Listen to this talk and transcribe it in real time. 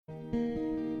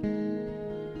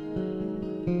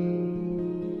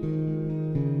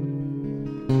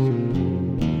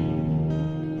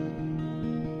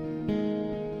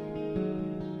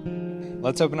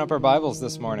Let's open up our Bibles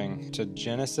this morning to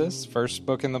Genesis, first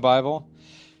book in the Bible,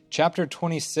 chapter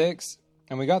 26.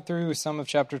 And we got through some of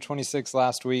chapter 26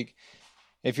 last week.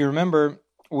 If you remember,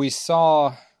 we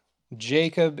saw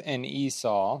Jacob and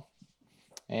Esau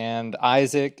and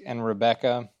Isaac and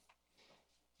Rebekah.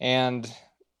 And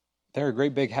they're a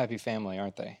great big happy family,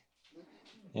 aren't they?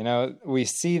 You know, we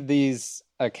see these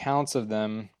accounts of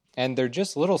them, and they're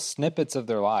just little snippets of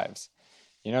their lives.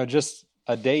 You know, just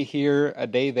a day here, a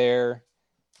day there,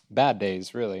 bad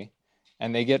days, really.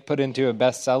 And they get put into a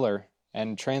bestseller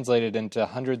and translated into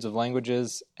hundreds of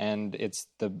languages, and it's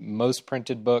the most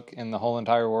printed book in the whole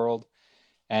entire world.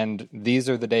 And these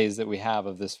are the days that we have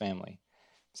of this family.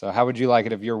 So how would you like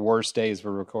it if your worst days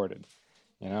were recorded?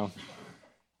 You know?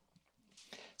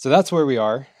 So that's where we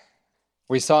are.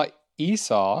 We saw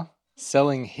Esau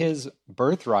selling his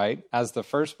birthright as the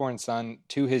firstborn son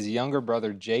to his younger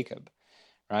brother Jacob,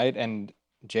 right? And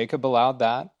Jacob allowed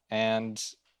that, and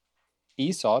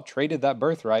Esau traded that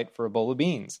birthright for a bowl of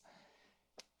beans.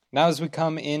 Now, as we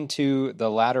come into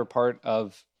the latter part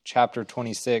of chapter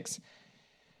 26,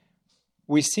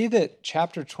 we see that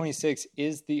chapter 26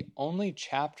 is the only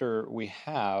chapter we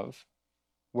have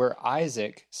where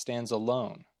Isaac stands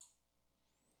alone.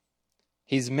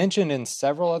 He's mentioned in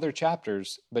several other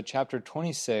chapters, but chapter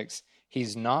 26,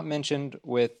 he's not mentioned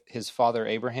with his father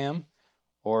Abraham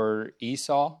or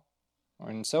Esau,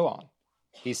 and so on.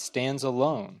 He stands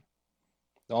alone.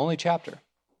 The only chapter.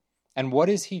 And what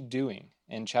is he doing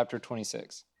in chapter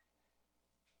 26?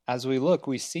 As we look,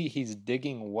 we see he's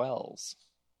digging wells.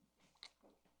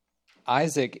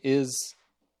 Isaac is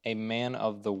a man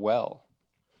of the well.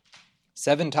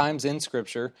 7 times in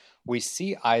Scripture, we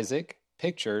see Isaac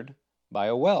pictured by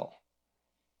a well.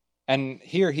 And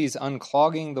here he's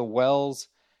unclogging the wells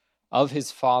of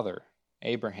his father,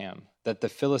 Abraham, that the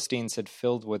Philistines had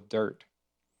filled with dirt.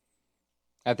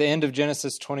 At the end of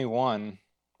Genesis 21,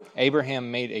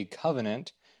 Abraham made a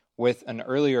covenant with an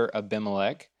earlier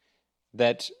Abimelech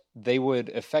that they would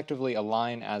effectively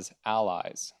align as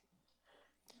allies.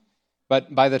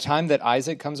 But by the time that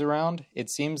Isaac comes around, it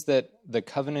seems that the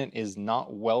covenant is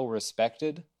not well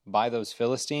respected by those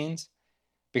Philistines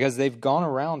because they've gone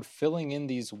around filling in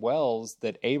these wells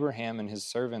that Abraham and his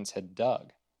servants had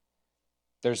dug.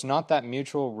 There's not that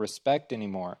mutual respect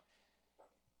anymore.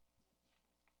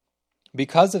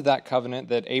 Because of that covenant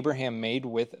that Abraham made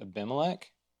with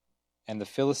Abimelech and the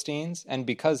Philistines, and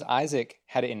because Isaac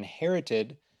had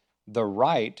inherited the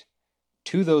right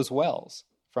to those wells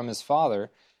from his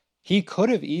father, he could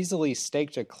have easily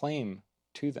staked a claim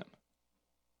to them.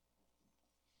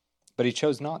 But he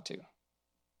chose not to.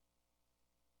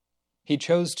 He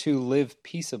chose to live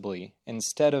peaceably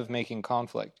instead of making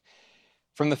conflict.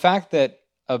 From the fact that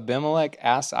Abimelech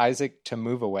asked Isaac to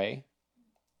move away,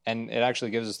 and it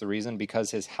actually gives us the reason, because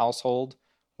his household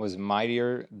was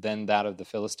mightier than that of the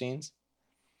Philistines.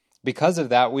 Because of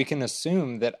that, we can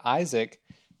assume that Isaac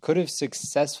could have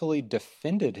successfully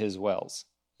defended his wells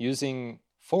using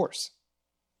force.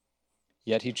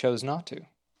 Yet he chose not to.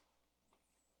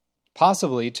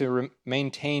 Possibly to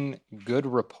maintain good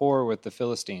rapport with the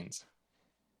Philistines.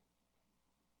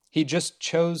 He just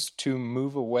chose to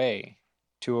move away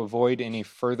to avoid any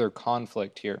further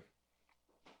conflict here.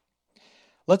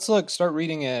 Let's start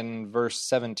reading in verse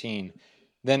 17.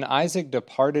 Then Isaac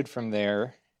departed from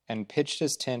there and pitched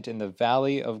his tent in the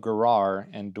valley of Gerar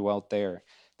and dwelt there.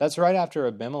 That's right after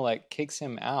Abimelech kicks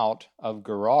him out of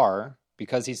Gerar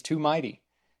because he's too mighty.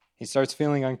 He starts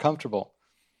feeling uncomfortable.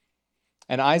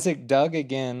 And Isaac dug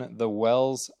again the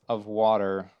wells of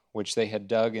water which they had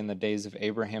dug in the days of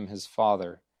Abraham his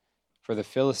father, for the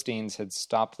Philistines had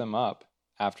stopped them up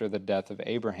after the death of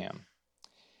Abraham.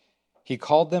 He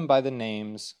called them by the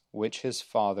names which his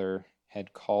father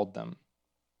had called them.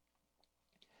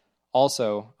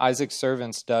 Also, Isaac's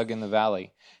servants dug in the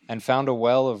valley and found a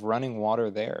well of running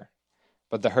water there.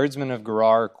 But the herdsmen of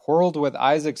Gerar quarreled with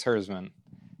Isaac's herdsmen,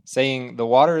 saying, "The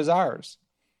water is ours."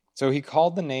 So he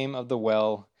called the name of the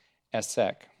well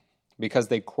Esek, because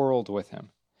they quarreled with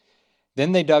him.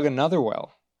 Then they dug another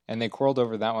well, and they quarreled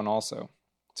over that one also.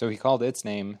 So he called its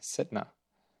name Sitnah.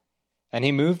 And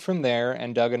he moved from there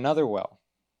and dug another well,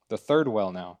 the third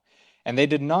well now, and they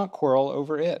did not quarrel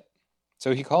over it.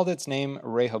 So he called its name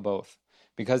Rehoboth,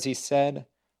 because he said,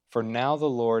 "For now the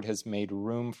Lord has made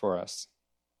room for us,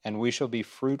 and we shall be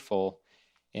fruitful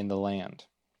in the land."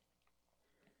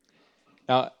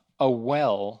 Now, a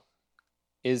well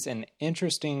is an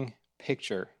interesting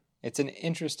picture. It's an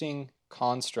interesting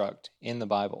construct in the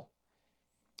Bible.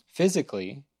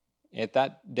 Physically, at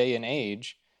that day and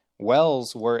age,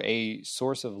 wells were a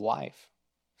source of life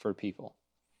for people.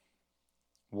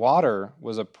 Water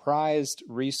was a prized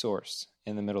resource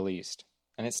in the Middle East,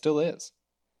 and it still is.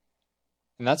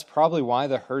 And that's probably why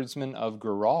the herdsmen of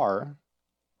Gerar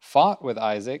fought with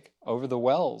Isaac over the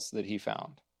wells that he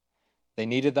found. They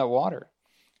needed that water.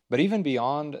 But even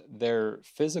beyond their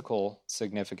physical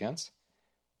significance,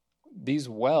 these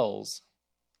wells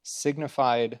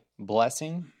signified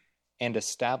blessing and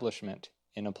establishment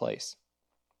in a place.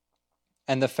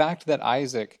 And the fact that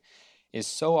Isaac is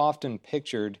so often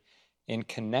pictured in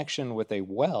connection with a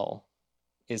well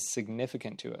is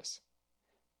significant to us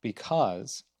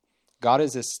because God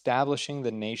is establishing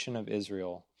the nation of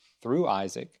Israel through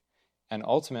Isaac and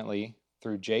ultimately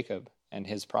through Jacob and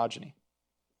his progeny.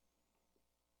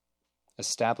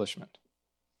 Establishment.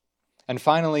 And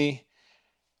finally,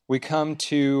 we come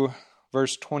to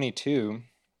verse 22,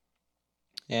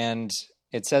 and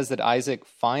it says that Isaac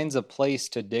finds a place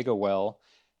to dig a well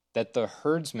that the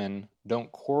herdsmen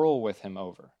don't quarrel with him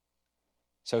over.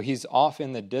 So he's off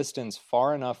in the distance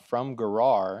far enough from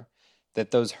Gerar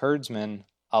that those herdsmen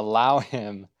allow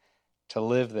him to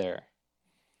live there.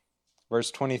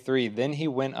 Verse 23, then he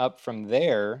went up from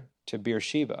there to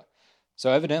Beersheba.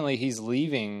 So evidently he's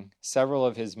leaving several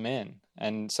of his men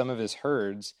and some of his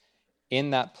herds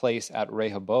in that place at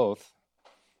Rehoboth.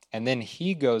 And then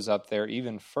he goes up there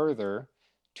even further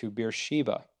to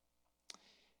Beersheba.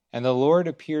 And the Lord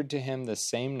appeared to him the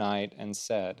same night and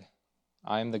said,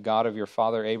 I am the God of your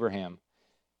father Abraham.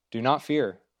 Do not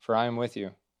fear, for I am with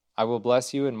you. I will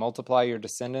bless you and multiply your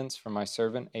descendants for my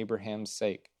servant Abraham's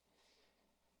sake.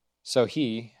 So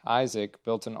he, Isaac,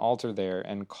 built an altar there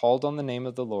and called on the name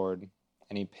of the Lord,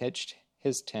 and he pitched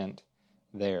his tent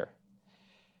there.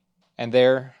 And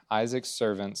there Isaac's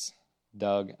servants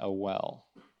dug a well.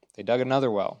 They dug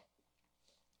another well.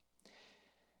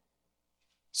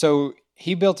 So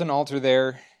he built an altar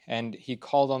there, and he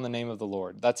called on the name of the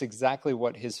Lord. That's exactly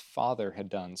what his father had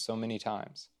done so many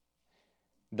times.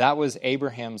 That was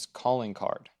Abraham's calling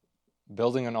card,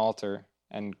 building an altar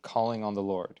and calling on the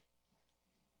Lord.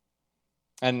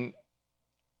 And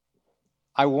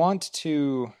I want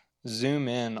to zoom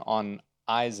in on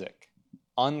Isaac,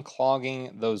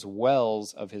 unclogging those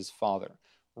wells of his father,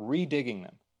 redigging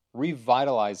them,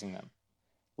 revitalizing them,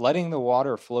 letting the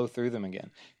water flow through them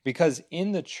again. Because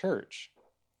in the church,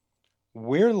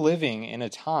 we're living in a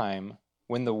time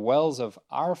when the wells of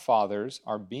our fathers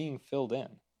are being filled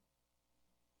in.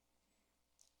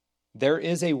 There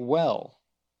is a well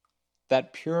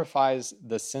that purifies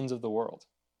the sins of the world,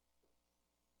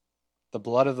 the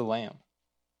blood of the Lamb.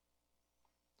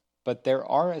 But there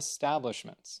are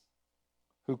establishments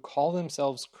who call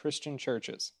themselves Christian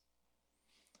churches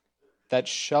that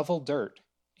shovel dirt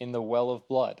in the well of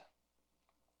blood,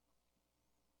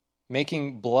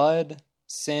 making blood,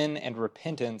 sin, and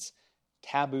repentance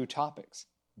taboo topics,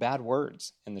 bad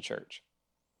words in the church.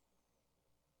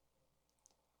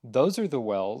 Those are the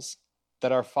wells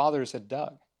that our fathers had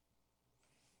dug.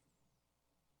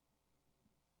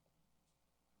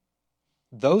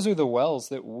 Those are the wells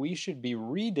that we should be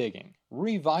redigging,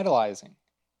 revitalizing.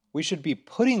 We should be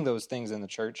putting those things in the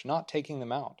church, not taking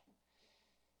them out.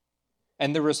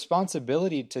 And the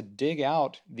responsibility to dig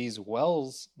out these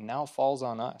wells now falls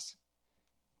on us.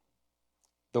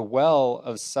 The well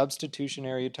of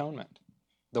substitutionary atonement,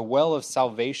 the well of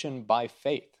salvation by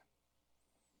faith,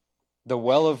 the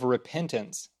well of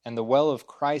repentance, and the well of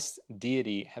Christ's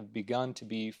deity have begun to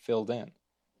be filled in.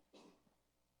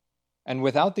 And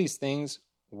without these things,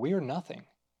 we're nothing.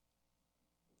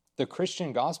 The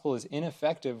Christian gospel is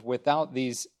ineffective without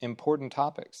these important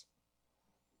topics.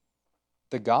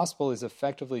 The gospel is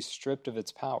effectively stripped of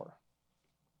its power.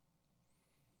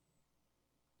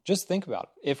 Just think about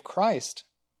it. If Christ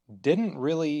didn't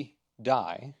really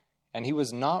die, and he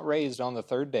was not raised on the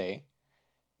third day,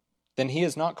 then he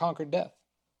has not conquered death.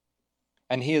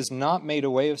 And he has not made a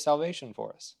way of salvation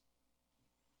for us.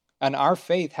 And our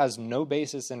faith has no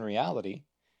basis in reality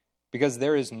because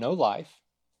there is no life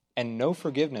and no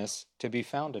forgiveness to be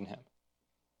found in him.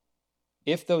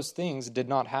 If those things did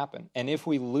not happen, and if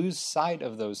we lose sight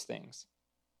of those things,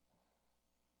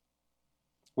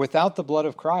 without the blood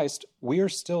of Christ, we are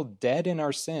still dead in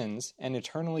our sins and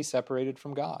eternally separated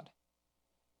from God.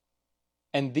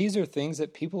 And these are things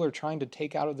that people are trying to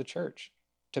take out of the church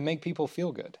to make people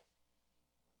feel good.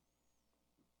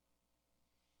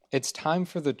 It's time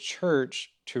for the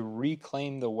church to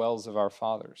reclaim the wells of our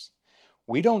fathers.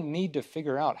 We don't need to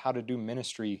figure out how to do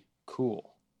ministry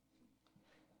cool.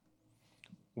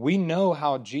 We know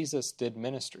how Jesus did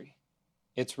ministry.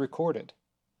 It's recorded.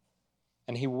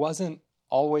 And he wasn't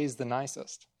always the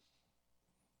nicest.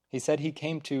 He said he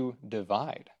came to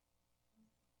divide.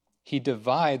 He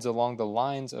divides along the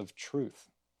lines of truth.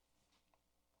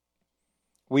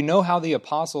 We know how the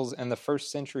apostles and the first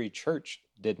century church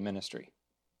did ministry.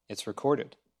 It's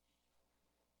recorded.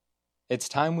 It's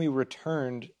time we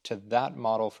returned to that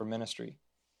model for ministry.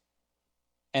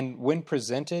 And when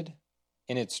presented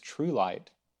in its true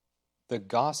light, the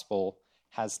gospel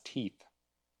has teeth.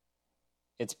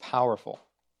 It's powerful.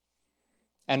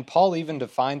 And Paul even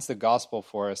defines the gospel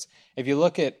for us. If you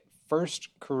look at 1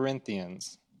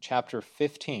 Corinthians chapter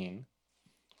 15,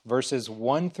 verses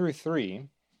 1 through 3,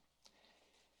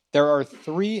 there are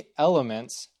 3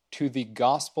 elements to the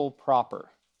gospel proper.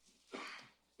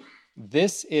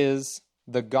 This is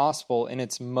the gospel in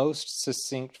its most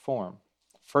succinct form.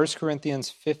 1 Corinthians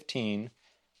 15,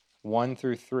 1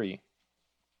 through 3.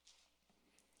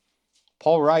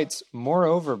 Paul writes,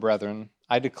 "Moreover, brethren,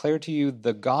 I declare to you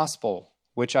the gospel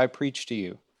which I preached to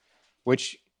you,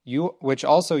 which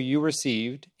also you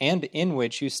received, and in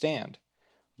which you stand,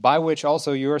 by which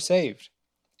also you are saved,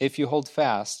 if you hold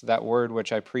fast that word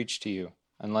which I preached to you,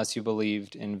 unless you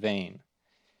believed in vain.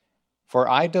 For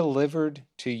I delivered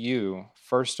to you,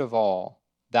 first of all,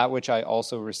 that which I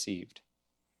also received.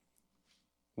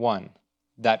 1,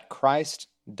 that Christ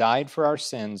died for our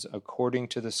sins according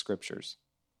to the Scriptures.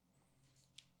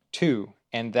 2,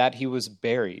 and that he was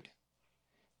buried.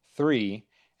 3,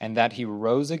 and that he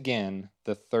rose again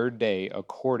the 3rd day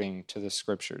according to the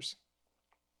Scriptures."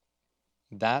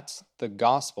 That's the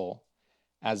gospel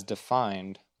as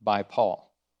defined by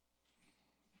Paul.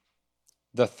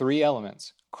 The 3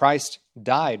 elements. Christ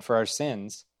died for our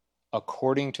sins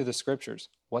according to the Scriptures.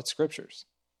 What Scriptures?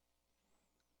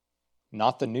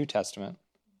 Not the New Testament,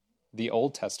 the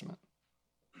Old Testament.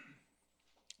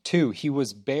 2, he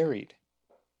was buried.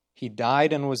 He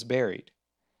died and was buried.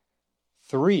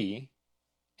 3,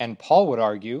 and Paul would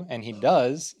argue, and he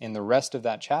does in the rest of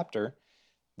that chapter,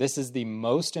 this is the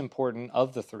most important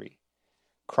of the 3.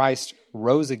 Christ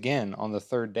rose again on the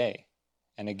 3rd day.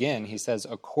 And again, he says,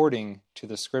 according to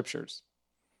the Scriptures.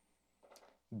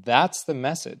 That's the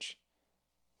message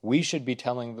we should be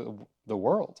telling the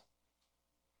world,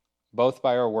 both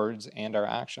by our words and our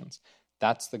actions.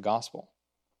 That's the gospel.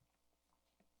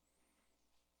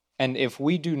 And if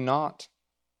we do not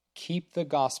keep the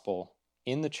gospel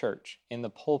in the church, in the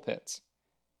pulpits,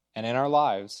 and in our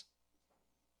lives,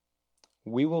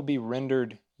 we will be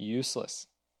rendered useless.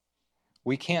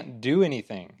 We can't do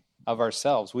anything of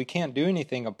ourselves. We can't do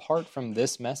anything apart from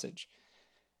this message.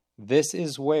 This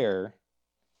is where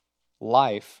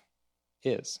life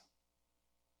is.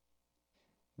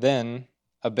 Then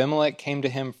Abimelech came to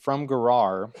him from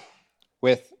Gerar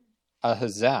with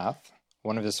Ahazath,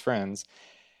 one of his friends,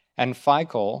 and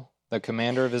Phicol, the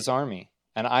commander of his army.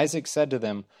 And Isaac said to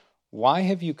them, "Why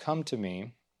have you come to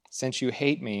me, since you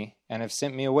hate me and have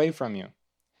sent me away from you?"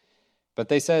 But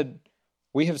they said,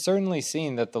 "We have certainly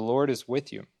seen that the Lord is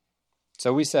with you."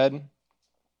 So we said,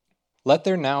 "Let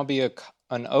there now be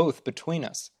an oath between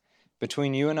us,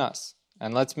 between you and us,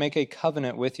 and let's make a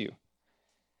covenant with you,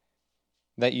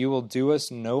 that you will do us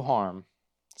no harm,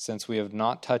 since we have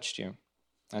not touched you,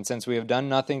 and since we have done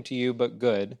nothing to you but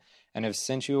good, and have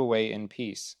sent you away in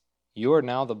peace. You are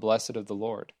now the blessed of the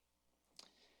Lord."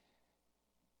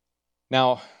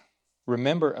 Now,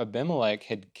 remember, Abimelech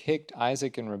had kicked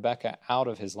Isaac and Rebekah out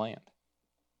of his land.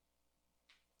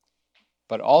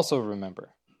 But also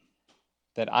remember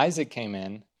that Isaac came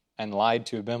in and lied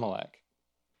to Abimelech.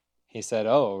 He said,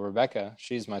 "Oh, Rebekah,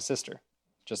 she's my sister,"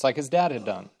 just like his dad had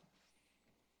done.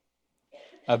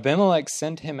 Abimelech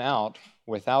sent him out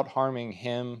without harming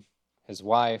him, his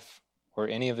wife, or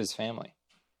any of his family.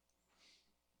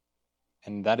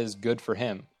 And that is good for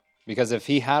him, because if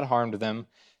he had harmed them,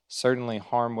 certainly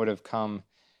harm would have come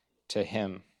to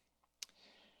him.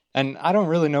 And I don't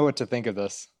really know what to think of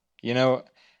this. You know,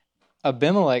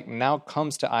 Abimelech now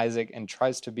comes to Isaac and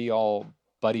tries to be all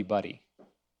buddy-buddy,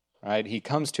 right? He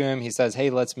comes to him, he says,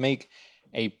 "Hey, let's make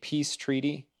a peace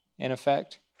treaty, in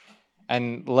effect,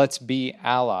 and let's be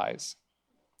allies."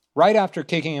 Right after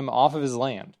kicking him off of his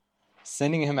land,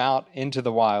 sending him out into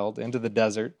the wild, into the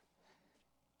desert.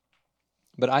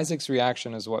 But Isaac's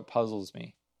reaction is what puzzles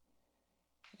me.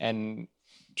 And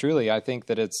truly, I think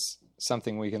that it's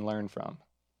something we can learn from.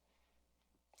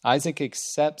 Isaac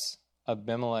accepts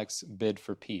Abimelech's bid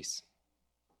for peace.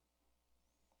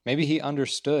 Maybe he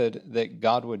understood that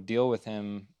God would deal with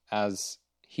him as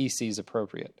he sees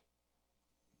appropriate.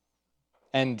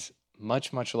 And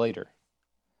much, much later,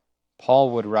 Paul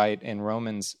would write in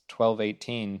Romans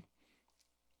 12:18,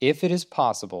 "If it is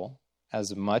possible,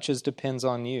 as much as depends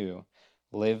on you,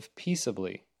 live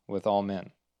peaceably with all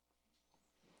men."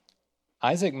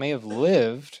 Isaac may have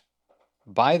lived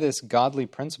by this godly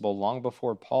principle long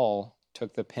before Paul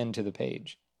took the pen to the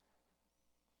page.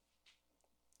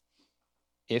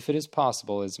 if it is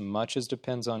possible, as much as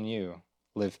depends on you,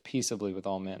 live peaceably with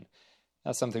all men.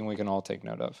 That's something we can all take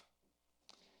note of.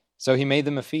 So he made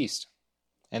them a feast,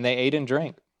 and they ate and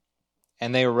drank.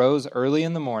 And they arose early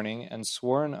in the morning and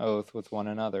swore an oath with one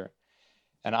another.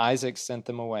 And Isaac sent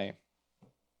them away,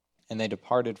 and they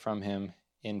departed from him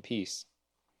in peace.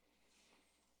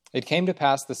 It came to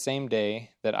pass the same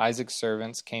day that Isaac's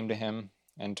servants came to him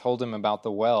and told him about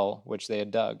the well which they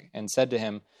had dug, and said to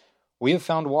him, "We have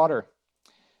found water."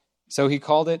 So he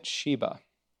called it Sheba.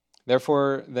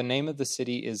 Therefore the name of the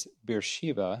city is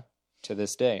Beersheba to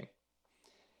this day.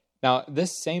 Now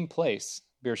this same place,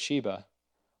 Beersheba,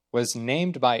 was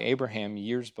named by Abraham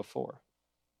years before.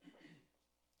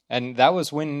 And that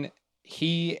was when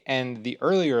he and the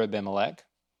earlier Abimelech,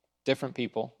 different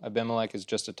people, Abimelech is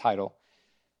just a title,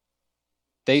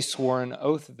 they swore an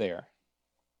oath there.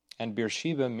 And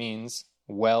Beersheba means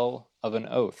well of an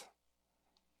oath.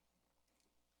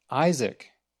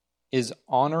 Isaac is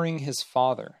honoring his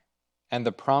father and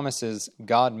the promises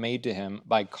God made to him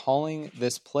by calling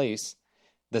this place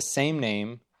the same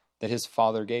name that his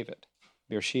father gave it,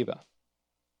 Beersheba.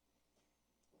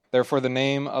 Therefore, the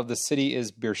name of the city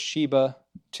is Beersheba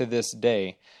to this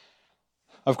day.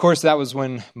 Of course, that was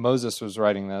when Moses was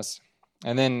writing this.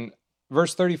 And then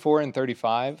verse 34 and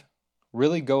 35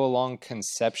 really go along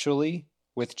conceptually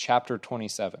with chapter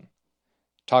 27,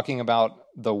 talking about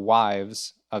the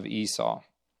wives of Esau.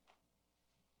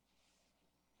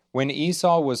 When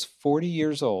Esau was 40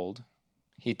 years old,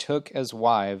 he took as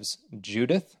wives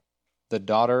Judith, the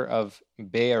daughter of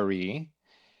Beeri,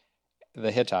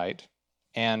 the Hittite,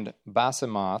 and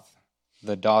Basemath,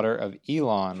 the daughter of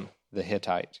Elon, the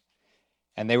Hittite.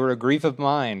 And they were a grief of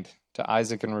mind to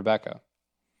Isaac and Rebekah.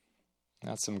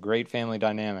 That's some great family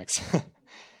dynamics.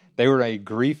 They were a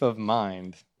grief of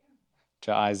mind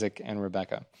to Isaac and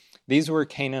Rebekah. These were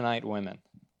Canaanite women.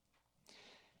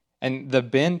 And the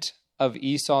bent of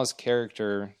Esau's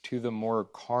character to the more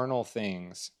carnal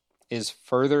things is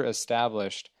further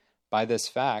established by this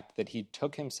fact that he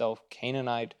took himself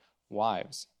Canaanite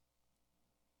wives.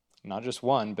 Not just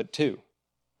one, but two.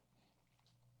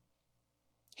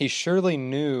 He surely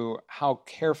knew how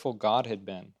careful God had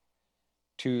been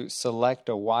to select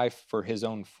a wife for his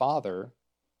own father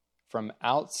from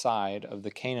outside of the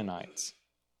Canaanites.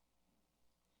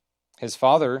 His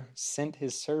father sent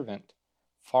his servant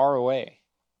far away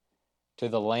to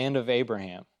the land of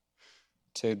Abraham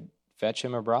to fetch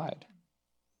him a bride.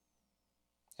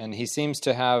 And he seems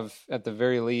to have, at the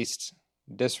very least,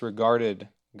 disregarded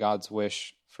God's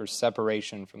wish for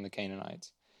separation from the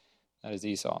Canaanites. That is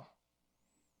Esau.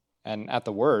 And at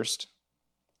the worst,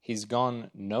 he's gone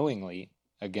knowingly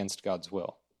against God's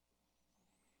will.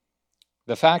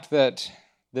 The fact that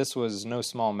this was no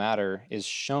small matter is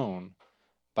shown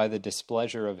by the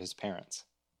displeasure of his parents.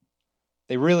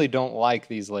 They really don't like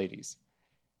these ladies.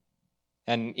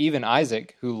 And even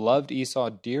Isaac, who loved Esau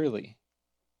dearly,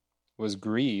 was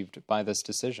grieved by this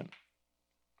decision.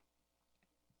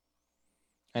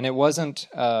 And it wasn't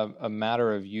a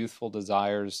matter of youthful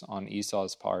desires on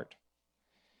Esau's part.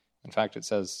 In fact, it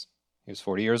says he was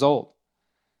 40 years old.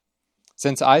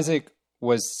 Since Isaac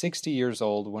was 60 years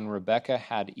old when Rebekah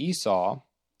had Esau,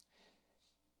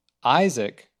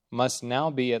 Isaac must now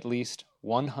be at least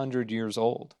 100 years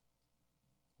old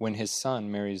when his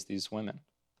son marries these women.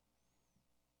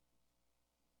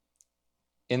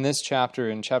 In this chapter,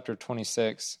 in chapter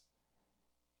 26,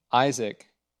 Isaac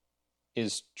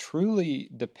is truly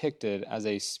depicted as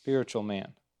a spiritual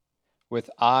man with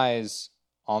eyes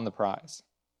on the prize.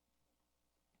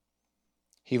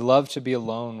 He loved to be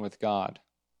alone with God.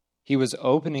 He was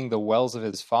opening the wells of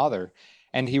his father,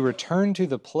 and he returned to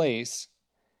the place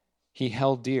he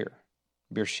held dear,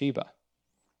 Beersheba.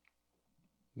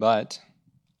 But,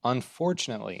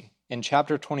 unfortunately, in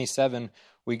chapter 27,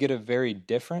 we get a very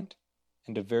different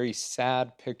and a very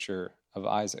sad picture of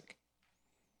Isaac.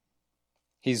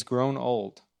 He's grown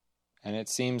old, and it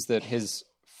seems that his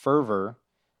fervor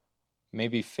may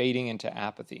be fading into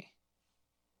apathy.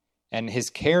 And his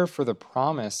care for the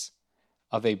promise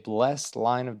of a blessed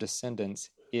line of descendants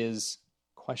is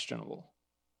questionable.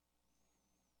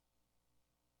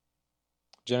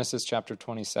 Genesis chapter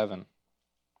 27.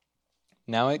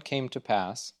 Now it came to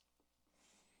pass,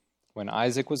 when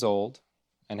Isaac was old,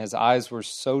 and his eyes were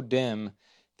so dim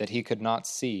that he could not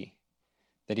see,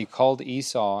 that he called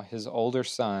Esau, his older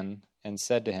son, and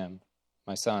said to him,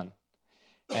 "My son."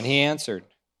 And he answered,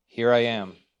 "Here I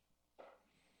am."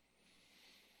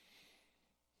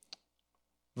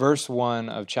 Verse 1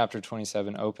 of chapter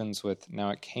 27 opens with, "Now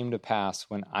it came to pass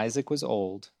when Isaac was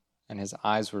old, and his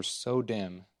eyes were so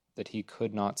dim that he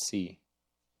could not see."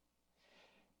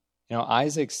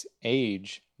 Isaac's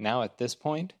age now at this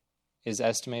point is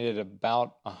estimated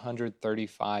about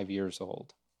 135 years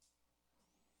old.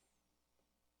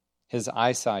 His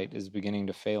eyesight is beginning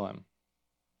to fail him.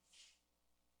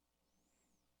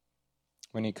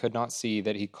 When he could not see,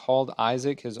 that he called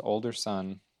Isaac his older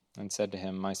son and said to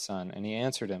him, "My son." And he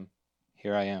answered him,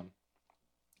 "Here I am."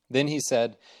 Then he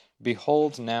said,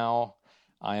 "Behold, now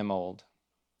I am old.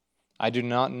 I do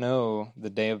not know the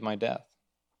day of my death."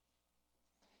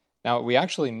 Now, we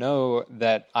actually know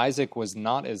that Isaac was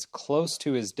not as close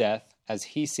to his death as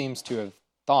he seems to have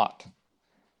thought.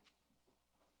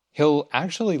 He'll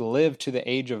actually live to the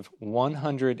age of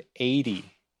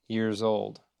 180 years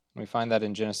old. We find that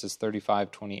in Genesis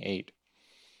 35:28.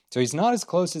 So he's not as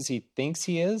close as he thinks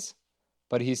he is,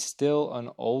 but he's still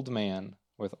an old man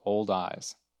with old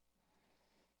eyes.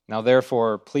 Now,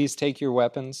 therefore, please take your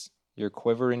weapons, your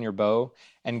quiver and your bow,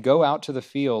 and go out to the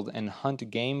field and hunt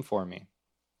game for me,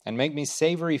 and make me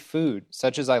savory food,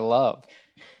 such as I love,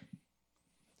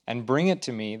 and bring it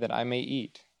to me that I may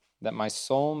eat, that my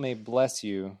soul may bless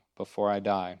you before I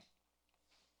die.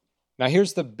 Now,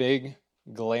 here's the big,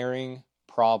 glaring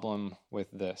problem with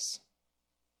this.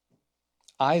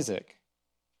 Isaac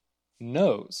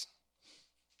knows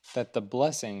that the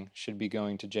blessing should be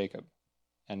going to Jacob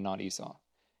and not Esau.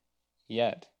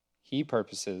 Yet, he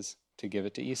purposes to give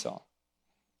it to Esau.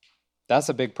 That's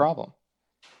a big problem.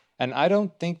 And I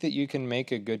don't think that you can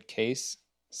make a good case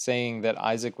saying that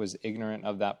Isaac was ignorant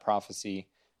of that prophecy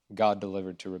God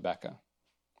delivered to Rebekah,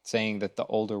 saying that the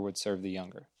older would serve the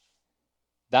younger.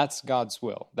 That's God's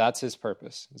will. That's his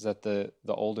purpose, is that the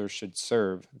older should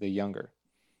serve the younger.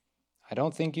 I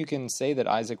don't think you can say that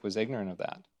Isaac was ignorant of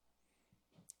that.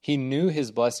 He knew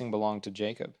his blessing belonged to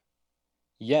Jacob.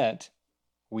 Yet,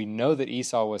 we know that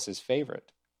Esau was his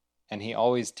favorite, and he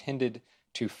always tended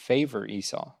to favor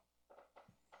Esau.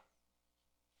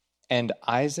 And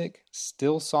Isaac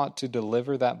still sought to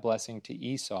deliver that blessing to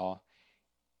Esau,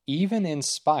 even in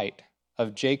spite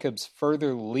of Jacob's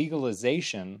further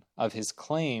legalization of his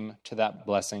claim to that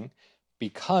blessing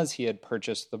because he had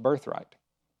purchased the birthright.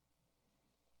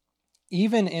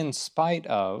 Even in spite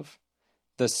of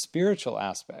the spiritual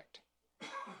aspect,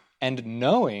 and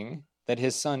knowing that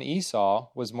his son Esau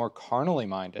was more carnally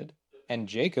minded and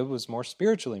Jacob was more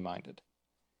spiritually minded.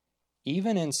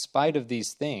 Even in spite of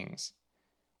these things,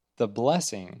 the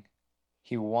blessing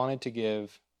he wanted to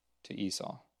give to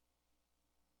Esau.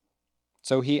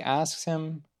 So he asks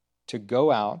him to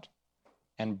go out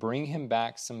and bring him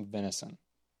back some venison.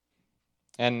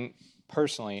 And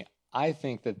personally, I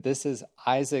think that this is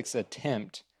Isaac's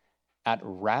attempt at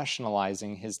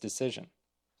rationalizing his decision.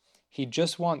 He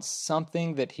just wants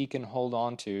something that he can hold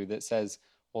on to that says,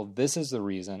 well, this is the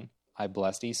reason I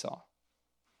blessed Esau.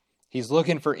 He's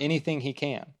looking for anything he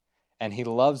can, and he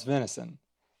loves venison.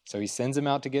 So he sends him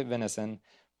out to get venison.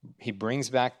 He brings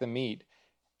back the meat,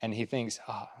 and he thinks,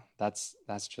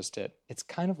 that's just it. It's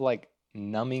kind of like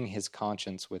numbing his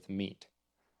conscience with meat,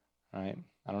 right?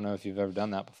 I don't know if you've ever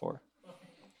done that before.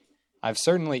 I've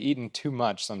certainly eaten too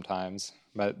much sometimes,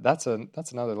 but that's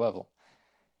another level.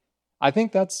 I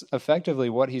think that's effectively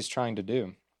what he's trying to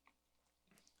do.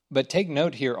 But take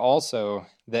note here also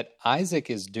that Isaac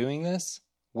is doing this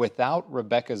without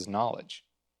Rebekah's knowledge.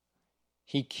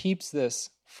 He keeps this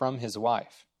from his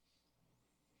wife.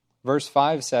 Verse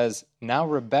 5 says, "Now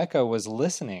Rebekah was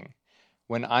listening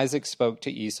when Isaac spoke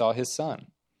to Esau his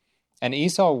son. And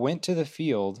Esau went to the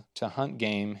field to hunt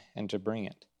game and to bring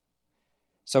it."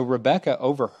 So Rebekah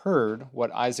overheard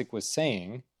what Isaac was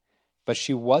saying, but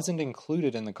she wasn't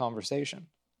included in the conversation.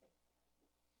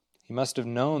 He must have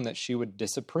known that she would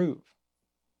disapprove.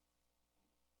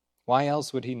 Why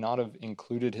else would he not have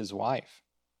included his wife?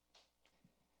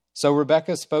 So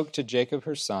Rebekah spoke to Jacob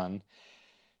her son,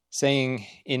 saying,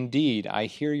 "Indeed, I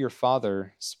hear your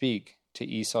father speak to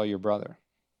Esau your brother."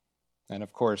 And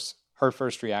of course, her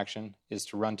first reaction is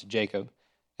to run to Jacob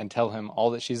and tell him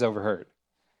all that she's overheard.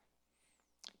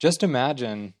 Just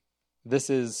imagine this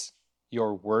is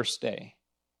your worst day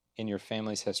in your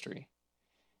family's history,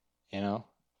 and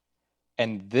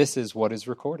this is what is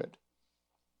recorded.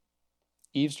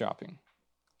 Eavesdropping,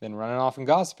 then running off and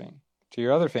gossiping to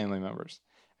your other family members.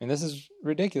 I mean, this is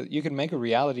ridiculous. You could make a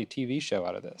reality TV show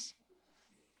out of this.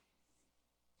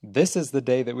 This is the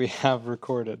day that we have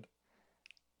recorded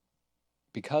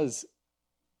because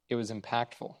it was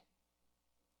impactful.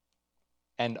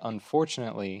 And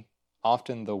unfortunately,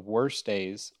 often the worst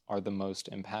days are the most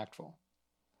impactful.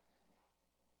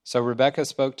 So Rebekah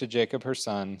spoke to Jacob her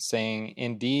son, saying,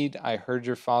 "Indeed, I heard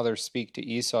your father speak to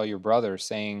Esau your brother,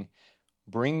 saying,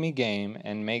 'Bring me game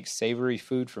and make savory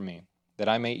food for me, that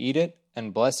I may eat it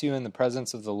and bless you in the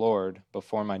presence of the Lord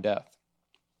before my death.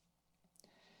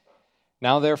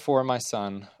 Now therefore, my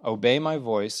son, obey my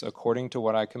voice according to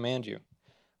what I command you.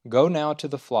 Go now to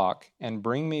the flock, and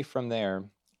bring me from there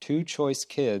 2 choice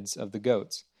kids of the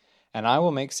goats, and I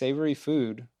will make savory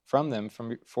food from them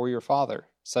for your father,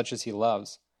 such as he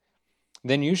loves.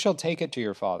 Then you shall take it to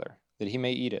your father, that he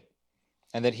may eat it,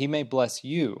 and that he may bless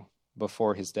you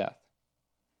before his death.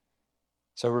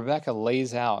 So Rebekah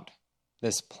lays out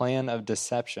this plan of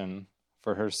deception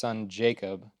for her son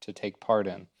Jacob to take part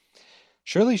in.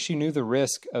 Surely she knew the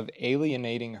risk of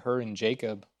alienating her and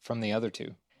Jacob from the other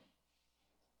 2.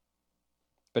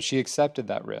 But she accepted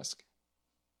that risk.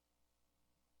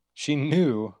 She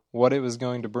knew what it was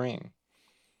going to bring.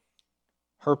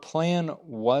 Her plan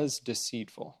was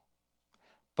deceitful,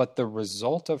 but the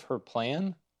result of her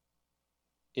plan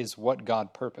is what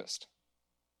God purposed.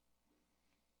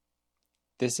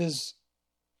 This is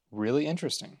really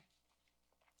interesting.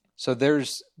 So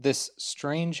there's this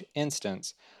strange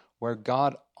instance where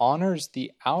God honors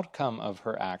the outcome of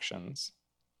her actions,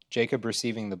 Jacob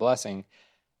receiving the blessing,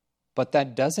 but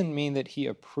that doesn't mean that he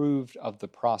approved of the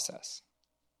process.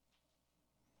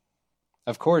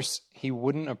 Of course, he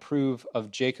wouldn't approve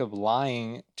of Jacob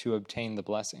lying to obtain the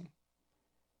blessing.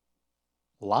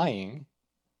 Lying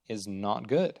is not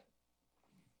good.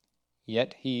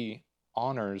 Yet he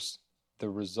honors the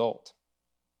result.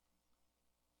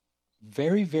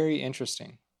 Very, very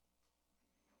interesting.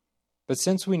 But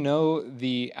since we know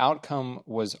the outcome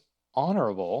was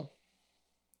honorable,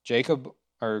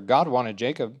 God wanted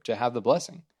Jacob to have the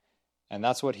blessing. And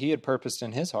that's what he had purposed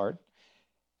in his heart.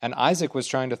 And Isaac was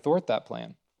trying to thwart that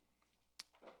plan.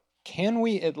 Can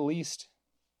we at least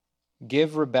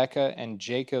give Rebekah and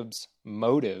Jacob's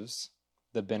motives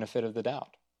the benefit of the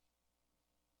doubt?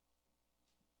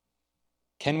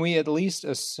 Can we at least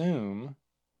assume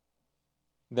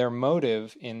their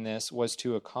motive in this was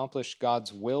to accomplish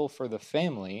God's will for the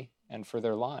family and for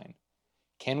their line?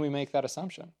 Can we make that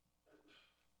assumption?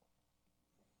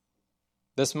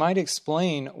 This might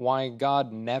explain why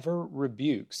God never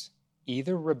rebukes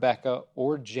either Rebekah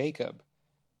or Jacob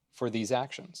for these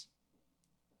actions.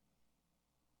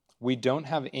 We don't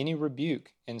have any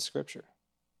rebuke in Scripture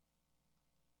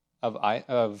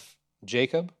of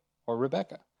Jacob or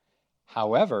Rebekah.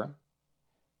 However,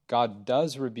 God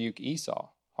does rebuke Esau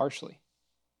harshly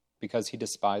because he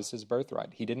despised his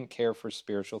birthright. He didn't care for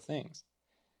spiritual things.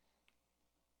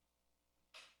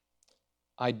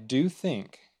 I do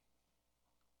think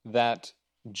that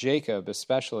Jacob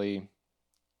especially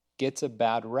gets a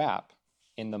bad rap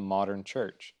in the modern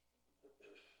church.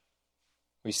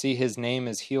 We see his name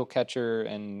as heel catcher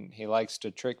and he likes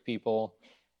to trick people,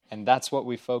 and that's what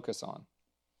we focus on.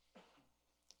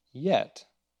 Yet,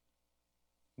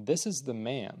 this is the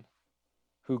man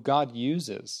who God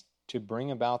uses to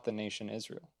bring about the nation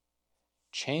Israel,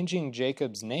 changing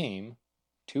Jacob's name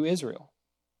to Israel.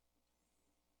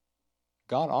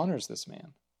 God honors this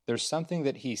man. There's something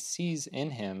that he sees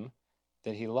in him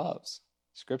that he loves.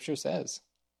 Scripture says,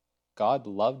 God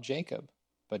loved Jacob,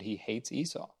 but he hates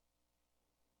Esau.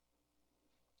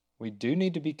 We do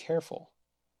need to be careful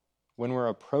when we're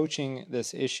approaching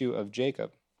this issue of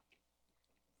Jacob,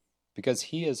 because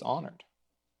he is honored.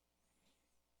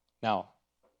 Now,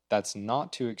 that's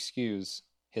not to excuse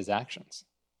his actions.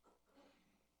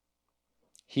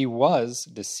 He was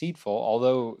deceitful,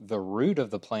 although the root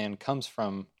of the plan comes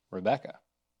from Rebekah,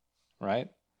 right?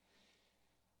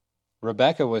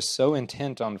 Rebekah was so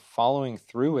intent on following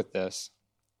through with this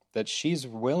that she's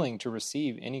willing to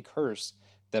receive any curse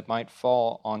that might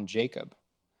fall on Jacob.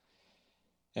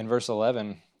 In verse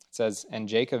 11, it says, "And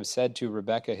Jacob said to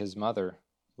Rebekah his mother,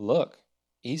 'Look,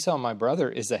 Esau my brother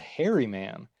is a hairy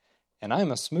man, and I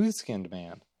am a smooth-skinned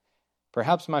man.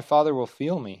 Perhaps my father will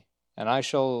feel me, and I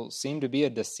shall seem to be a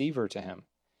deceiver to him,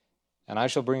 and I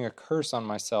shall bring a curse on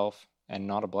myself and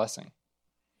not a blessing.'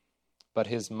 But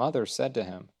his mother said to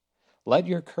him, 'Let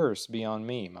your curse be on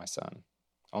me, my son.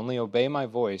 Only obey my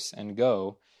voice and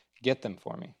go, get them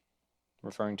for me,'"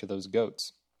 referring to those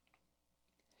goats.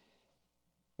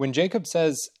 When Jacob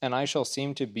says, "and I shall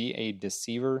seem to be a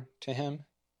deceiver to him,"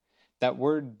 that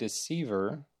word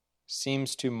deceiver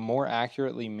seems to more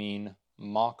accurately mean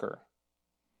mocker.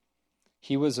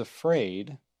 He was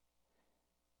afraid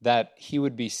that he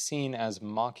would be seen as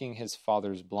mocking his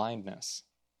father's blindness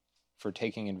for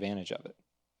taking advantage of it.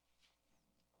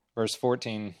 Verse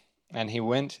 14, "And he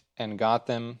went and got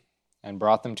them and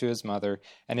brought them to his mother,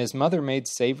 and his mother made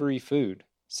savory food,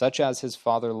 such as his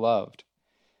father loved.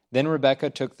 Then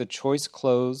Rebekah took the choice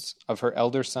clothes of her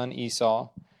elder son Esau,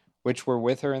 which were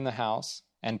with her in the house,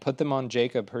 and put them on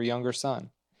Jacob her younger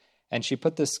son. And she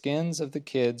put the skins of the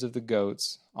kids of the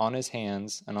goats on his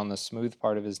hands and on the smooth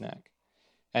part of his neck.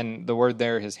 And the word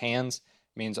there, his hands,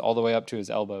 means all the way up to his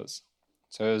elbows.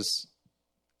 So it was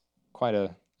quite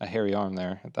a hairy arm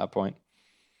there at that point.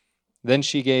 Then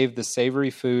she gave the savory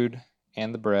food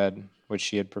and the bread, which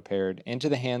she had prepared, into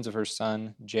the hands of her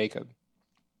son Jacob.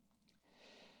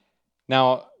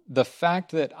 Now, the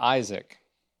fact that Isaac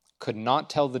could not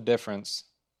tell the difference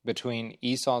between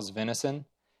Esau's venison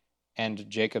and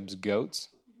Jacob's goats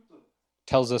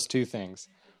tells us two things.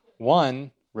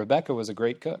 One, Rebekah was a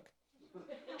great cook.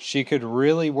 She could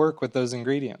really work with those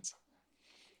ingredients.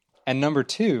 And number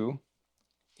two,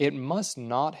 it must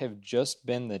not have just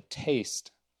been the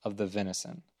taste of the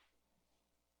venison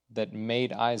that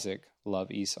made Isaac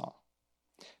love Esau.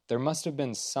 There must have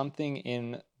been something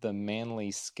in the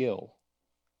manly skill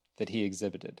that he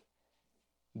exhibited,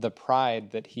 the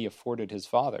pride that he afforded his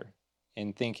father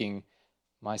in thinking,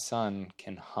 my son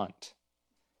can hunt.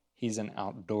 He's an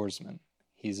outdoorsman.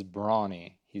 He's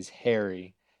brawny. He's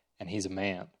hairy. And he's a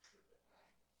man.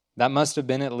 That must have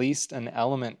been at least an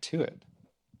element to it.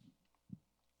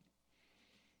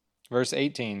 Verse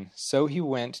 18, so he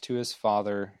went to his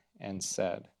father and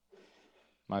said,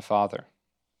 my father.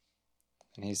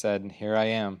 And he said, here I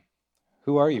am.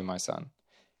 Who are you, my son?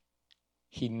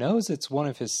 He knows it's one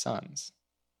of his sons,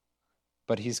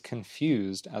 but he's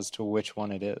confused as to which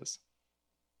one it is.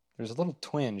 There's a little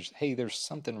twinge. Hey, there's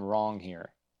something wrong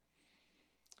here.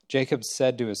 Jacob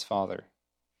said to his father,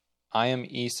 I am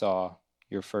Esau,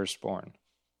 your firstborn.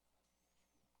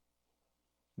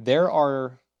 There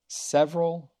are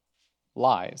several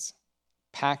lies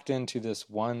packed into this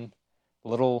one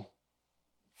little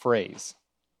phrase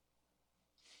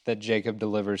that Jacob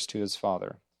delivers to his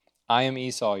father. I am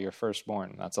Esau, your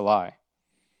firstborn. That's a lie.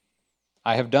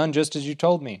 I have done just as you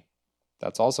told me.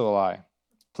 That's also a lie.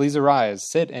 Please arise,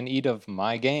 sit and eat of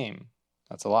my game.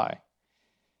 That's a lie.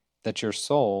 That your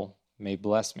soul may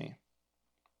bless me.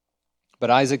 But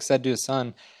Isaac said to his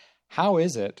son, how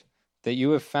is it that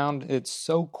you have found it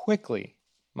so quickly,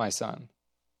 my son?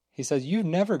 He says, you've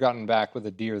never gotten back with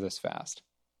a deer this fast.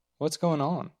 What's going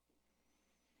on?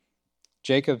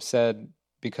 Jacob said,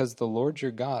 because the Lord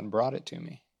your God brought it to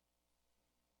me.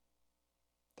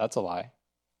 That's a lie.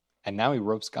 And now he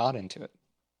ropes God into it.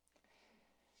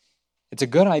 It's a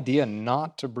good idea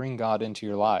not to bring God into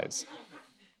your lies.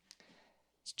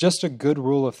 It's just a good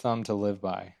rule of thumb to live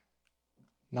by.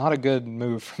 Not a good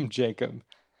move from Jacob.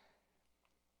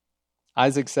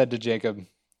 Isaac said to Jacob,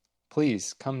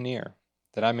 please come near,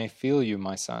 that I may feel you,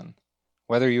 my son,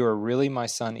 whether you are really my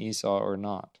son Esau or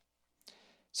not.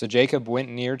 So Jacob went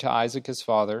near to Isaac his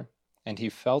father, and he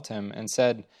felt him and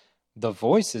said, the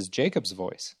voice is Jacob's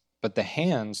voice, but the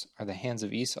hands are the hands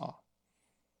of Esau.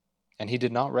 And he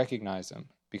did not recognize him,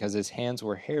 because his hands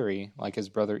were hairy like his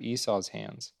brother Esau's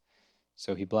hands.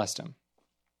 So he blessed him.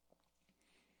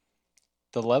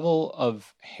 The level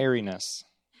of hairiness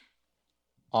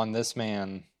on this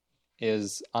man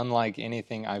is unlike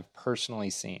anything I've personally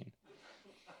seen.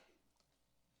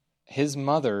 His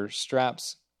mother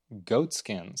straps goat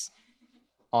skins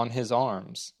on his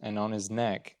arms and on his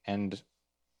neck, and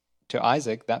to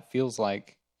Isaac, that feels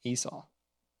like Esau.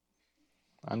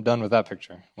 I'm done with that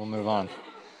picture. We'll move on.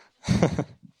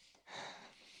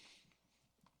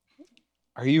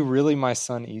 Are you really my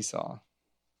son Esau?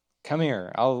 Come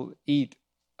here, I'll eat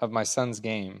of my son's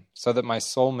game, so that my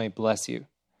soul may bless you.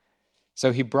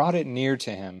 So he brought it near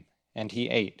to him, and he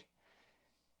ate.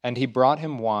 And he brought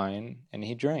him wine, and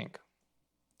he drank.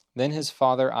 Then his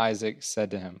father Isaac said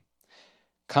to him,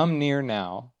 come near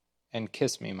now, and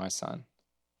kiss me, my son.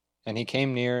 And he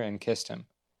came near and kissed him.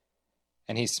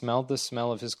 And he smelled the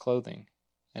smell of his clothing,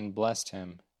 and blessed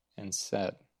him, and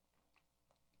said,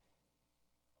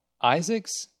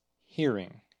 Isaac's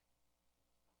hearing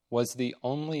was the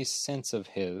only sense of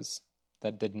his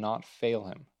that did not fail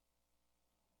him.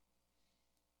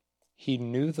 He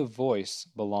knew the voice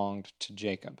belonged to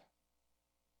Jacob.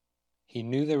 He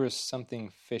knew there was something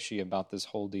fishy about this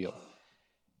whole deal.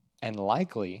 And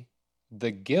likely,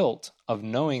 the guilt of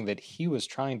knowing that he was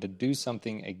trying to do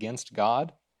something against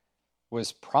God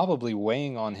was probably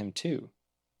weighing on him too,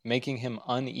 making him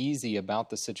uneasy about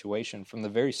the situation from the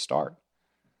very start.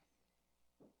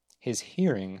 His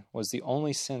hearing was the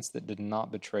only sense that did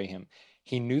not betray him.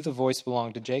 He knew the voice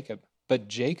belonged to Jacob, but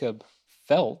Jacob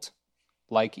felt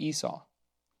like Esau.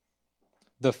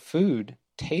 The food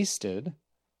tasted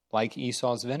like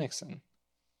Esau's venison.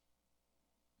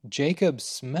 Jacob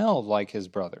smelled like his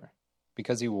brother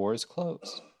because he wore his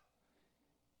clothes.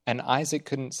 And Isaac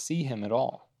couldn't see him at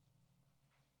all.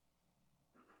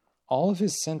 All of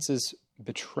his senses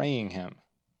betraying him,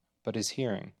 but his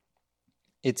hearing.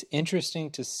 It's interesting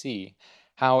to see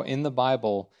how in the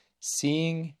Bible,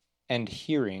 seeing and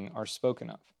hearing are spoken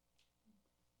of.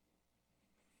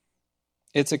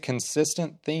 It's a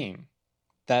consistent theme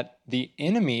that the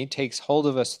enemy takes hold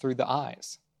of us through the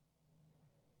eyes,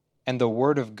 and the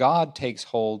Word of God takes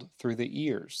hold through the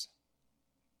ears.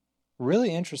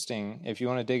 Really interesting if you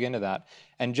want to dig into that.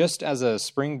 And just as a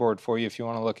springboard for you, if you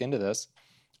want to look into this,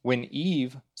 when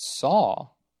Eve saw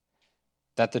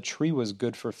that the tree was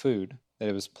good for food, that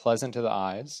it was pleasant to the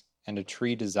eyes, and a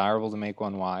tree desirable to make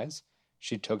one wise,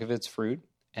 she took of its fruit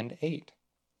and ate.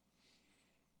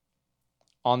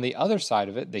 On the other side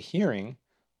of it, the hearing,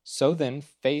 so then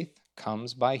faith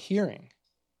comes by hearing,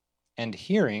 and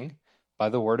hearing by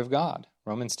the word of God,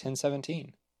 Romans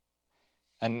 10:17.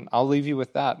 And I'll leave you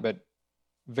with that, but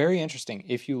very interesting.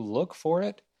 If you look for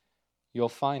it, you'll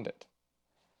find it.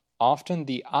 Often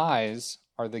the eyes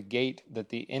are the gate that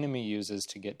the enemy uses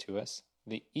to get to us.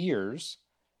 The ears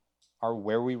are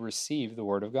where we receive the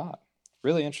word of God.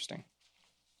 Really interesting.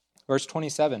 Verse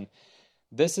 27,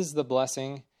 this is the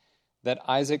blessing that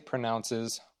Isaac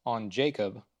pronounces on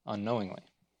Jacob unknowingly.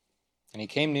 And he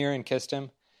came near and kissed him,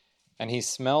 and he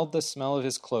smelled the smell of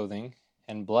his clothing,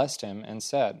 and blessed him, and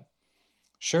said,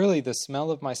 surely the smell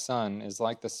of my son is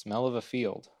like the smell of a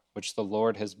field, which the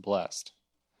Lord has blessed.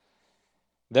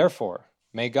 Therefore,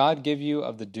 may God give you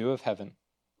of the dew of heaven,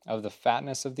 of the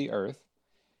fatness of the earth,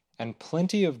 and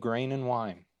plenty of grain and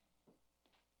wine.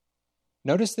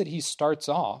 Notice that he starts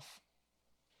off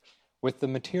with the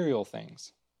material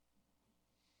things.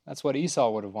 That's what Esau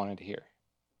would have wanted to hear,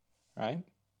 right?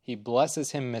 He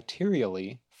blesses him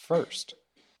materially first.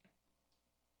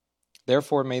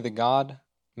 Therefore, may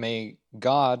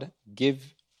God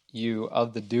give you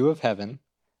of the dew of heaven,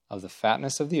 of the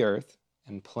fatness of the earth,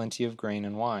 and plenty of grain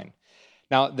and wine.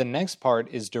 Now, the next part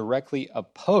is directly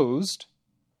opposed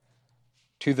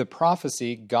to the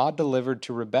prophecy God delivered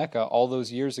to Rebekah all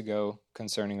those years ago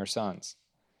concerning her sons.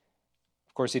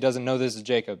 Of course, he doesn't know this is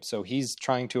Jacob, so he's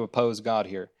trying to oppose God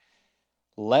here.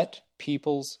 Let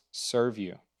peoples serve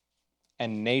you,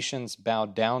 and nations bow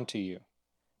down to you.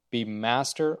 Be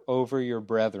master over your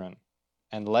brethren,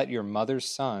 and let your mother's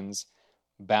sons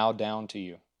bow down to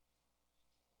you.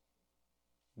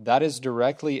 That is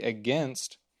directly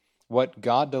against what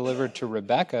God delivered to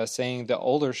Rebekah, saying the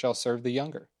older shall serve the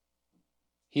younger.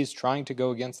 He's trying to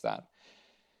go against that.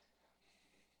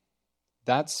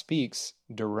 That speaks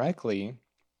directly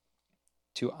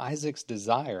to Isaac's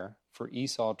desire for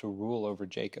Esau to rule over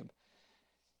Jacob.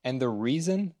 And the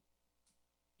reason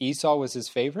Esau was his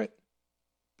favorite,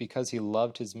 because he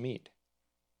loved his meat.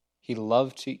 He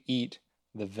loved to eat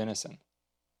the venison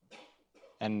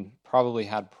and probably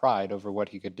had pride over what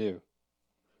he could do.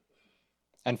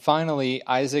 And finally,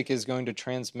 Isaac is going to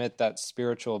transmit that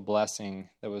spiritual blessing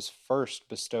that was first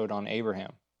bestowed on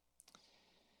Abraham.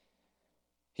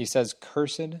 He says,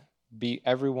 cursed be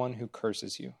everyone who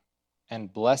curses you,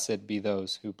 and blessed be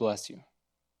those who bless you.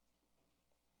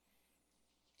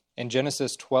 In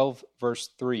Genesis 12, verse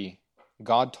 3,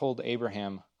 God told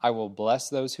Abraham, I will bless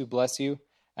those who bless you,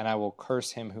 and I will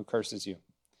curse him who curses you.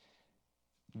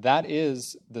 That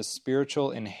is the spiritual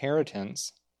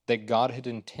inheritance that God had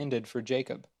intended for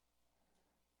Jacob.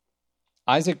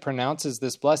 Isaac pronounces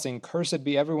this blessing, cursed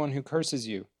be everyone who curses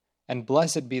you, and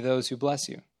blessed be those who bless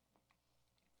you.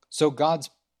 So God's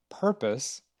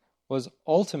purpose was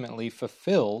ultimately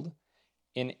fulfilled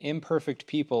in imperfect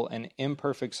people and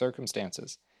imperfect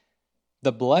circumstances.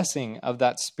 The blessing of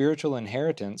that spiritual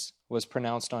inheritance was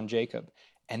pronounced on Jacob,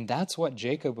 and that's what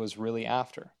Jacob was really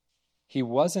after. He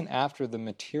wasn't after the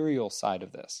material side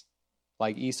of this,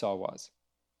 like Esau was.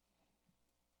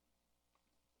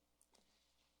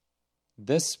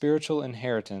 This spiritual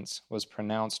inheritance was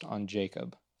pronounced on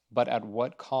Jacob, but at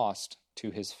what cost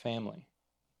to his family?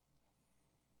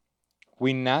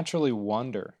 We naturally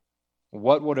wonder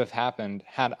what would have happened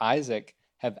had Isaac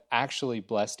have actually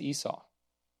blessed Esau.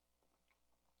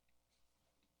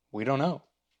 We don't know.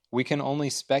 We can only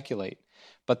speculate.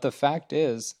 But the fact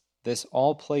is, this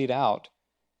all played out,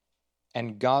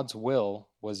 and God's will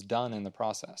was done in the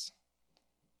process.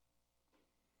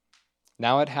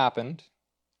 Now it happened,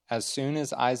 as soon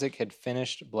as Isaac had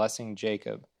finished blessing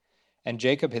Jacob, and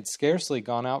Jacob had scarcely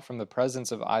gone out from the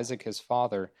presence of Isaac his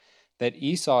father, that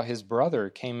Esau his brother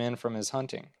came in from his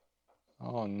hunting.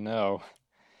 Oh no.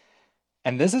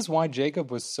 And this is why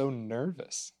Jacob was so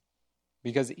nervous,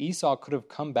 because Esau could have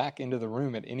come back into the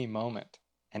room at any moment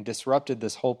and disrupted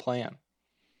this whole plan.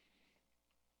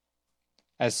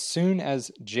 As soon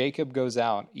as Jacob goes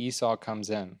out, Esau comes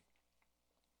in.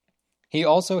 He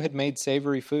also had made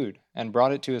savory food and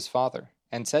brought it to his father,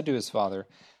 and said to his father,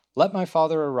 Let my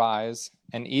father arise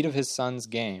and eat of his son's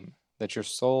game, that your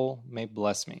soul may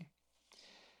bless me.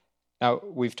 Now,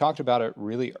 we've talked about it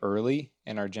really early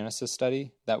in our Genesis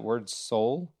study. That word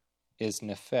soul is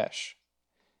nephesh.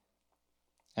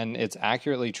 And it's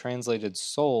accurately translated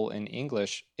soul in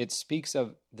English. It speaks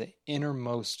of the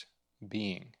innermost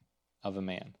being of a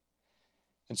man.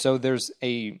 And so there's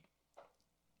a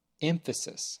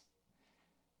emphasis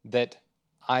that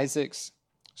Isaac's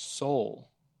soul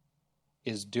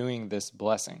is doing this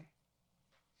blessing.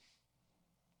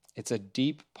 It's a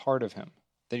deep part of him,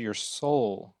 that your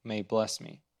soul may bless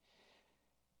me.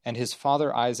 And his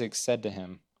father Isaac said to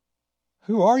him,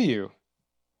 Who are you?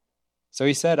 So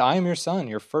he said, I am your son,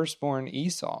 your firstborn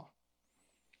Esau.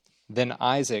 Then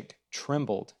Isaac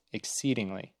trembled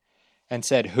exceedingly and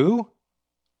said, Who?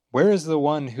 Where is the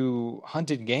one who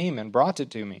hunted game and brought it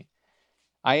to me?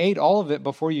 I ate all of it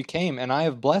before you came, and I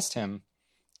have blessed him,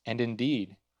 and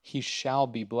indeed he shall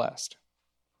be blessed.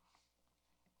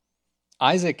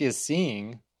 Isaac is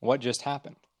seeing what just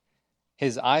happened.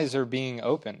 His eyes are being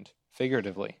opened,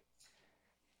 figuratively.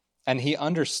 And he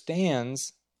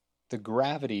understands the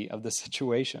gravity of the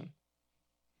situation.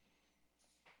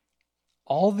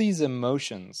 All these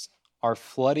emotions are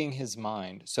flooding his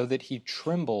mind so that he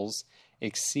trembles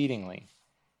exceedingly.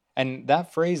 And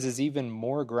that phrase is even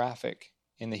more graphic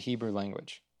in the Hebrew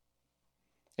language.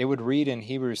 It would read in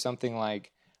Hebrew something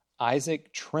like,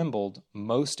 Isaac trembled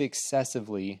most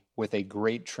excessively with a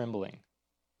great trembling.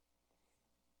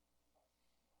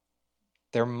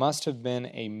 There must have been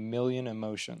a million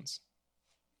emotions.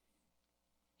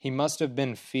 He must have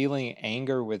been feeling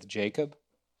anger with Jacob,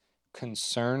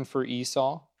 concern for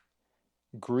Esau,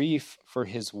 grief for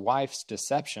his wife's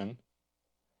deception,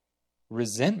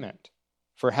 resentment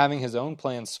for having his own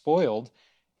plans spoiled,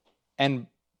 and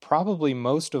probably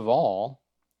most of all,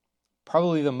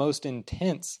 probably the most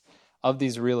intense of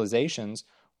these realizations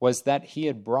was that he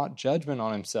had brought judgment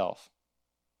on himself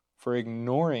for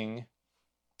ignoring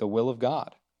the will of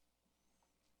God.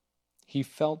 He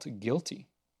felt guilty.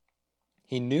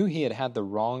 He knew he had had the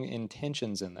wrong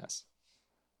intentions in this.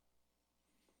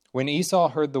 When Esau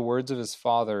heard the words of his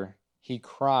father, he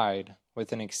cried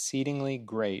with an exceedingly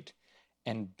great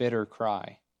and bitter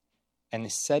cry,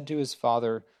 and said to his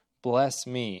father, Bless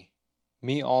me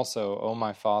also, O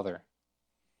my father.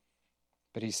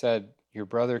 But he said, Your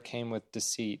brother came with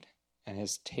deceit and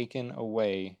has taken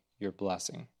away your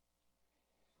blessing.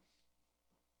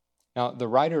 Now, the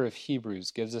writer of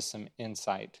Hebrews gives us some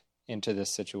insight into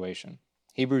this situation.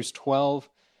 Hebrews 12,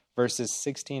 verses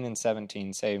 16 and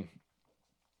 17 say,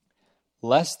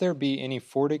 Lest there be any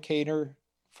fornicator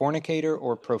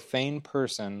or profane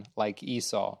person like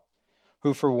Esau,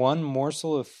 who for one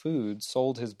morsel of food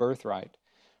sold his birthright.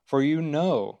 For you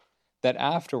know that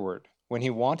afterward, when he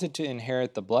wanted to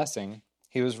inherit the blessing,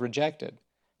 he was rejected,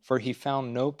 for he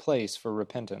found no place for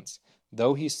repentance,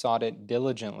 though he sought it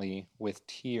diligently with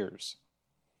tears.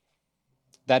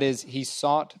 That is, he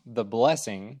sought the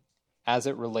blessing as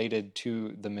it related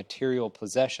to the material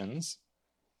possessions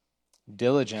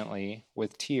diligently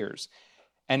with tears.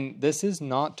 And this is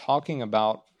not talking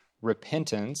about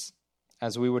repentance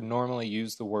as we would normally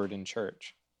use the word in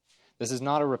church. This is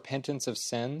not a repentance of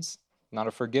sins, not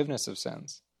a forgiveness of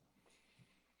sins.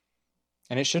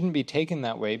 And it shouldn't be taken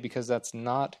that way because that's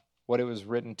not what it was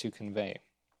written to convey.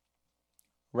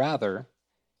 Rather,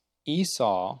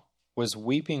 Esau was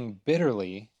weeping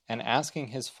bitterly and asking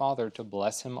his father to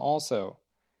bless him also.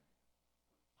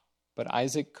 But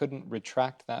Isaac couldn't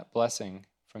retract that blessing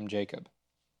from Jacob.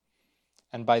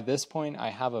 And by this point, I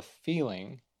have a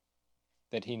feeling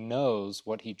that he knows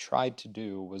what he tried to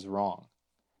do was wrong.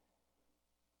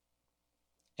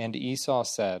 And Esau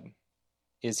said,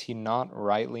 Is he not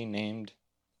rightly named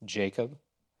Jacob?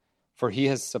 For he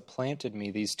has supplanted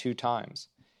me these 2 times.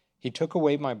 He took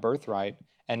away my birthright,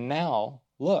 and now,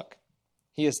 look,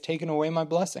 he has taken away my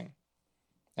blessing.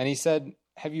 And he said,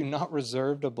 Have you not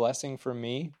reserved a blessing for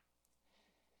me?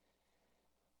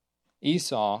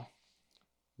 Esau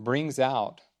brings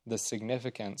out the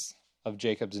significance of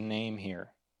Jacob's name here,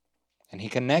 and he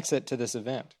connects it to this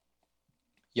event.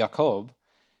 Jacob,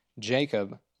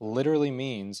 Jacob, literally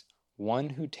means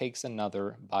one who takes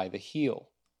another by the heel.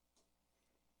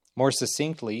 More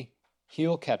succinctly,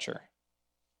 heel catcher.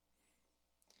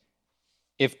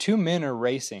 If 2 men are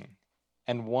racing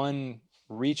and one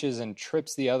reaches and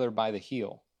trips the other by the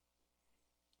heel,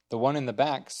 the one in the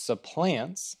back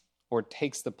supplants or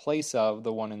takes the place of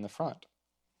the one in the front.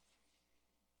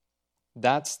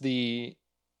 That's the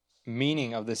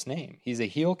meaning of this name. He's a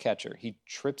heel catcher. He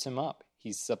trips him up.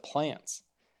 He supplants.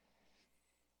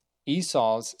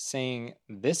 Esau's saying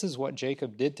this is what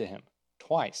Jacob did to him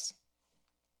twice.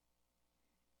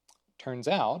 turns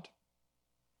out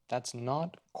that's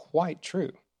not quite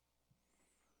true.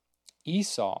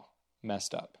 Esau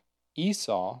messed up.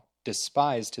 Esau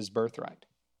despised his birthright.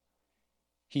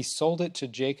 He sold it to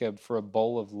Jacob for a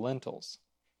bowl of lentils.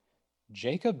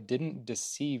 Jacob didn't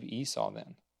deceive Esau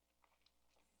then.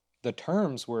 The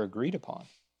terms were agreed upon.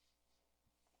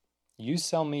 You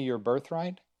sell me your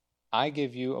birthright, I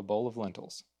give you a bowl of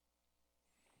lentils.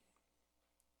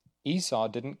 Esau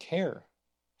didn't care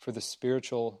for the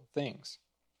spiritual things.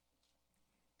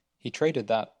 He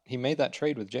made that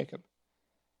trade with Jacob.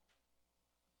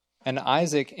 And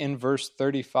Isaac in verse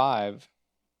 35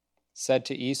 said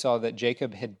to Esau that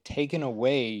Jacob had taken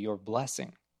away your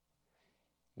blessing.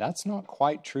 That's not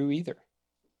quite true either.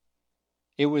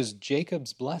 It was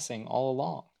Jacob's blessing all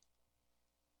along.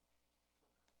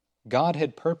 God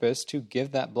had purposed to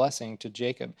give that blessing to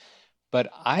Jacob,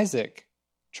 but Isaac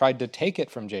tried to take it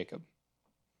from Jacob.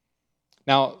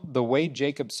 Now, the way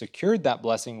Jacob secured that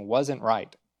blessing wasn't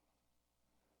right,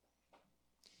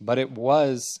 but it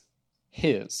was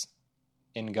his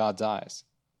in God's eyes.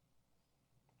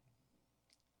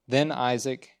 Then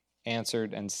Isaac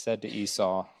answered and said to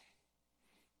Esau,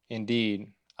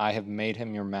 "Indeed, I have made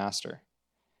him your master,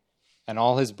 and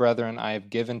all his brethren I have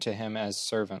given to him as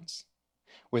servants.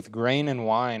 With grain and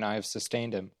wine I have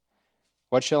sustained him.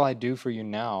 What shall I do for you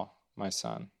now, my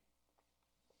son?"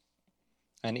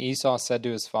 And Esau said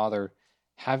to his father,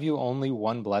 "Have you only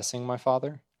one blessing, my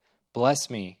father? Bless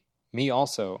me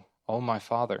also, O my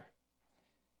father."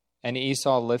 And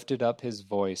Esau lifted up his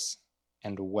voice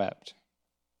and wept.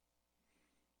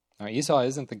 Now, Esau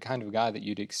isn't the kind of guy that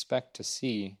you'd expect to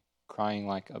see crying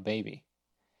like a baby,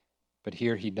 but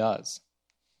here he does.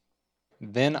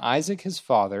 Then Isaac his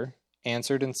father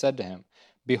answered and said to him,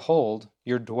 "Behold,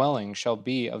 your dwelling shall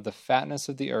be of the fatness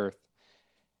of the earth,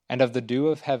 and of the dew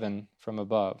of heaven from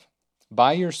above.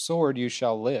 By your sword you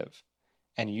shall live,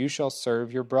 and you shall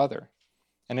serve your brother.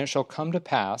 And it shall come to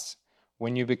pass,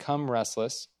 when you become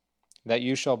restless, that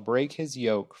you shall break his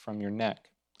yoke from your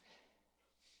neck."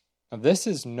 Now, this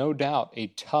is no doubt a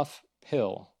tough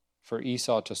pill for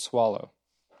Esau to swallow.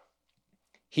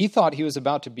 He thought he was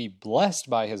about to be blessed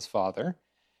by his father,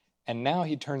 and now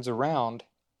he turns around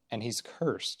and he's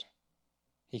cursed.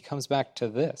 He comes back to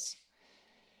this.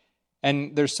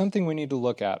 And there's something we need to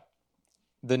look at.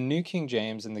 The New King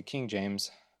James and the King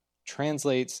James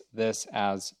translates this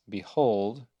as,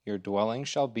 "Behold, your dwelling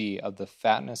shall be of the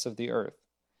fatness of the earth."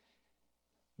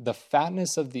 The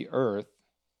fatness of the earth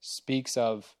speaks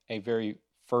of a very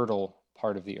fertile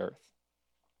part of the earth.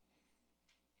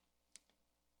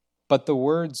 But the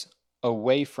words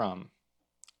 "away from"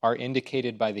 are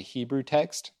indicated by the Hebrew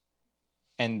text,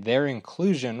 and their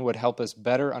inclusion would help us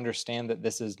better understand that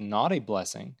this is not a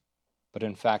blessing, but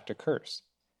in fact a curse.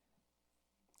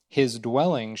 His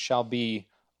dwelling shall be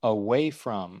away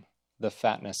from the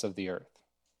fatness of the earth.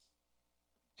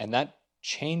 And that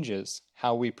changes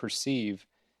how we perceive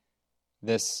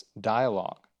this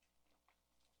dialogue.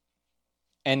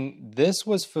 And this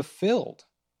was fulfilled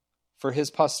for his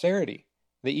posterity,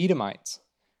 the Edomites,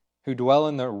 who dwell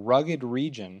in the rugged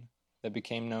region that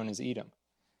became known as Edom.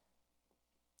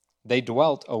 They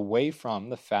dwelt away from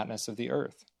the fatness of the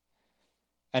earth.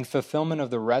 And fulfillment of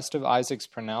the rest of Isaac's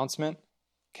pronouncement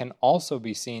can also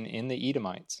be seen in the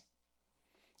Edomites.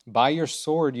 "By your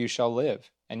sword you shall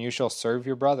live, and you shall serve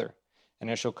your brother. And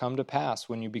it shall come to pass,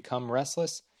 when you become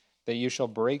restless, that you shall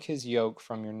break his yoke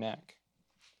from your neck."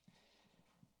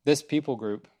 This people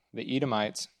group, the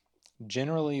Edomites,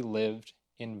 generally lived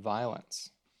in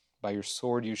violence. "By your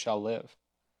sword you shall live,"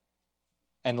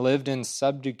 and lived in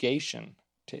subjugation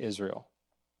to Israel,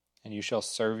 and you shall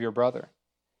serve your brother.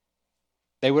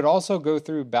 They would also go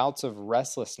through bouts of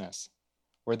restlessness,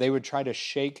 where they would try to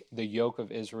shake the yoke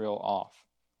of Israel off.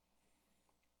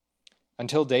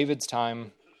 Until David's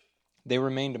time, they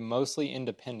remained mostly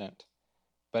independent,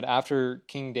 but after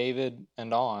King David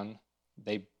and on,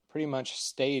 they pretty much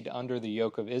stayed under the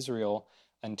yoke of Israel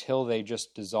until they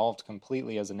just dissolved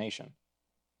completely as a nation.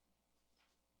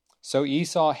 So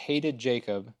Esau hated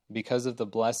Jacob because of the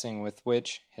blessing with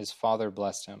which his father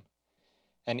blessed him.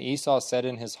 And Esau said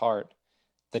in his heart,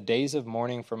 "The days of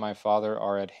mourning for my father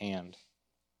are at hand.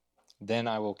 Then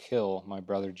I will kill my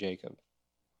brother Jacob."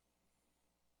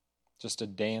 Just a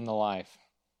day in the life.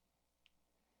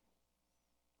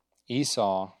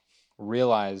 Esau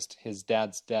realized his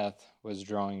dad's death was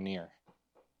drawing near.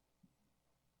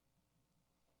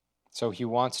 So he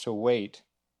wants to wait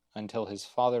until his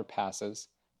father passes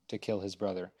to kill his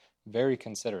brother. Very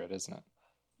considerate, isn't it?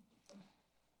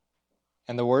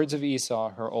 And the words of Esau,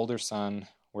 her older son,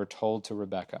 were told to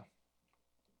Rebekah.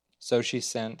 So she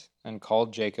sent and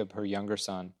called Jacob, her younger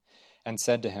son, and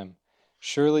said to him,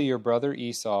 Surely your brother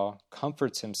Esau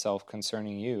comforts himself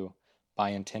concerning you by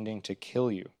intending to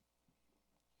kill you.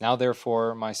 Now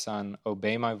therefore, my son,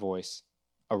 obey my voice.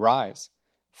 Arise,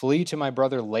 flee to my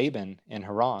brother Laban in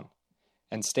Haran,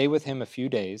 and stay with him a few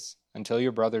days until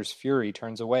your brother's fury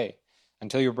turns away,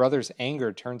 until your brother's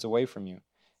anger turns away from you,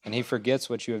 and he forgets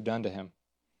what you have done to him.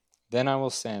 Then I will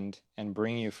send and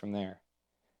bring you from there.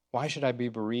 Why should I be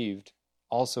bereaved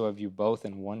also of you both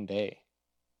in one day?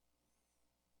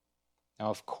 Now,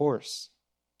 of course,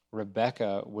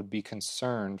 Rebekah would be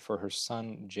concerned for her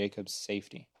son Jacob's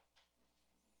safety.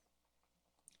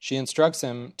 She instructs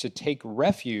him to take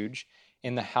refuge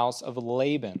in the house of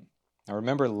Laban. Now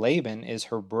remember, Laban is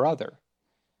her brother.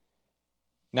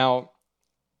 Now,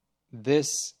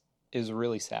 this is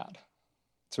really sad.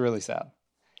 It's really sad.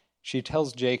 She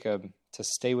tells Jacob to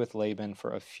stay with Laban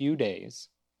for a few days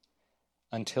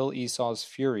until Esau's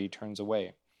fury turns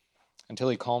away, until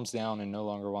he calms down and no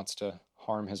longer wants to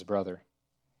harm his brother.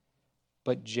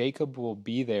 But Jacob will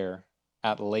be there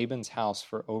at Laban's house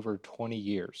for over 20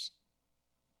 years.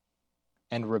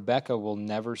 And Rebekah will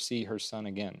never see her son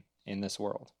again in this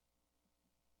world.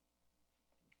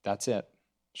 That's it.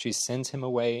 She sends him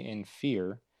away in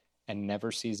fear and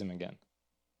never sees him again.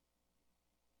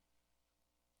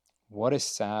 What a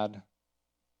sad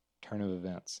turn of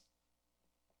events.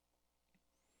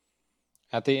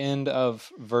 At the end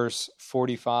of verse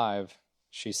 45,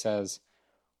 she says,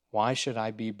 "Why should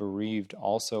I be bereaved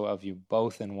also of you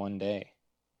both in one day?"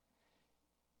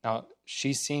 Now,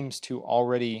 she seems to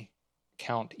already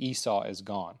count Esau as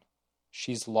gone.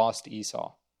 She's lost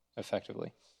Esau,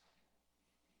 effectively.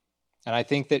 And I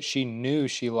think that she knew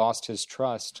she lost his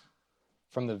trust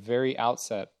from the very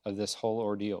outset of this whole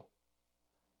ordeal.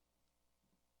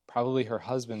 Probably her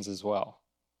husband's as well.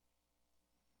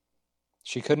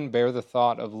 She couldn't bear the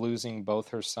thought of losing both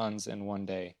her sons in one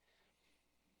day.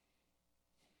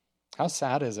 How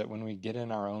sad is it when we get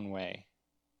in our own way?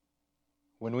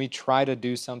 When we try to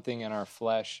do something in our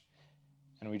flesh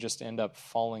and we just end up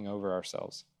falling over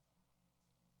ourselves.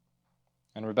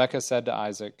 And Rebekah said to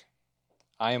Isaac,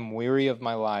 "I am weary of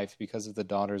my life because of the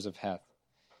daughters of Heth,"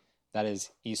 that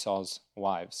is Esau's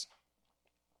wives.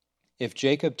 "If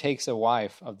Jacob takes a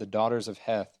wife of the daughters of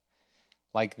Heth,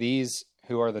 like these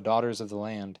who are the daughters of the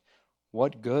land,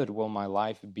 what good will my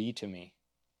life be to me?"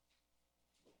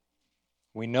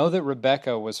 We know that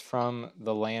Rebekah was from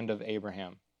the land of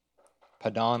Abraham,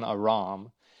 Padan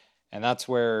Aram, and that's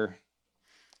where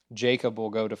Jacob will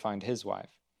go to find his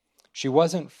wife. She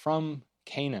wasn't from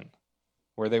Canaan,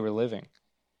 where they were living.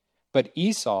 But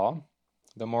Esau,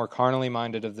 the more carnally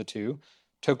minded of the two,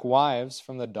 took wives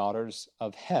from the daughters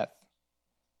of Heth,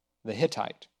 the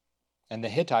Hittite. And the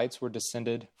Hittites were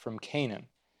descended from Canaan.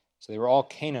 So they were all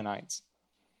Canaanites.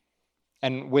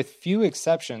 And with few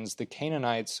exceptions, the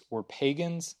Canaanites were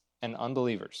pagans and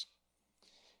unbelievers.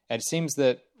 It seems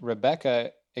that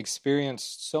Rebekah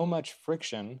experienced so much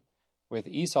friction with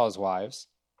Esau's wives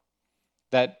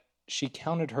that she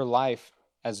counted her life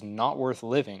as not worth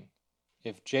living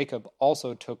if Jacob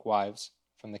also took wives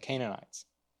from the Canaanites.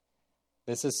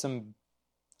 This is some,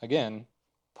 again,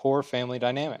 poor family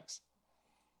dynamics.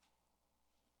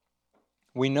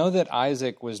 We know that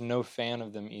Isaac was no fan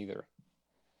of them either,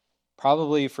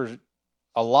 probably for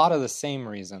a lot of the same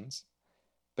reasons,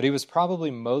 but he was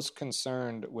probably most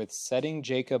concerned with setting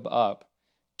Jacob up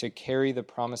to carry the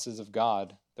promises of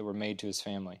God that were made to his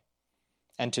family.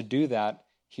 And to do that,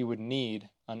 he would need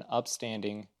an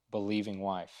upstanding, believing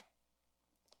wife.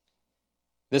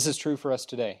 This is true for us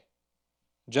today.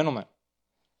 Gentlemen,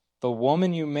 the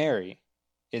woman you marry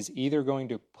is either going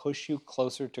to push you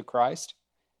closer to Christ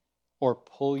or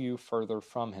pull you further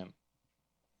from him.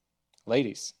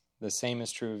 Ladies, the same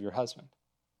is true of your husband.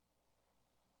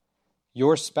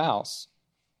 Your spouse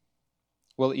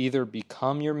will either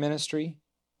become your ministry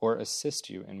or assist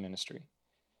you in ministry.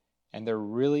 And there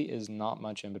really is not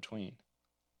much in between.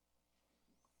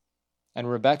 And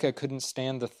Rebekah couldn't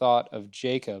stand the thought of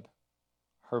Jacob,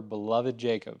 her beloved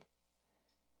Jacob,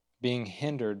 being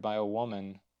hindered by a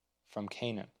woman from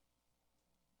Canaan,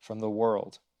 from the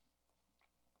world.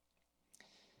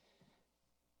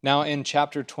 Now in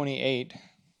chapter 28,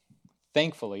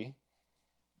 thankfully,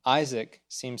 Isaac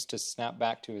seems to snap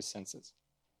back to his senses.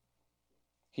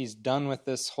 He's done with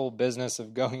this whole business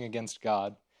of going against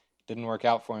God. Didn't work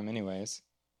out for him anyways.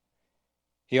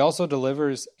 He also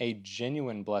delivers a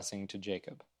genuine blessing to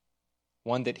Jacob,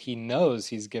 one that he knows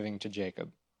he's giving to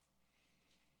Jacob.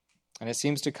 And it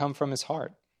seems to come from his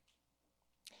heart.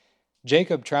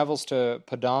 Jacob travels to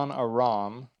Padan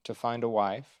Aram to find a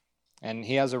wife, and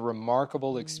he has a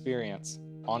remarkable experience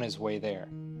on his way there.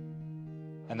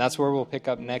 And that's where we'll pick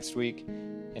up next week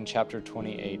in chapter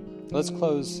 28. Let's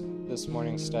close this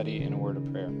morning's study in a word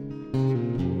of prayer.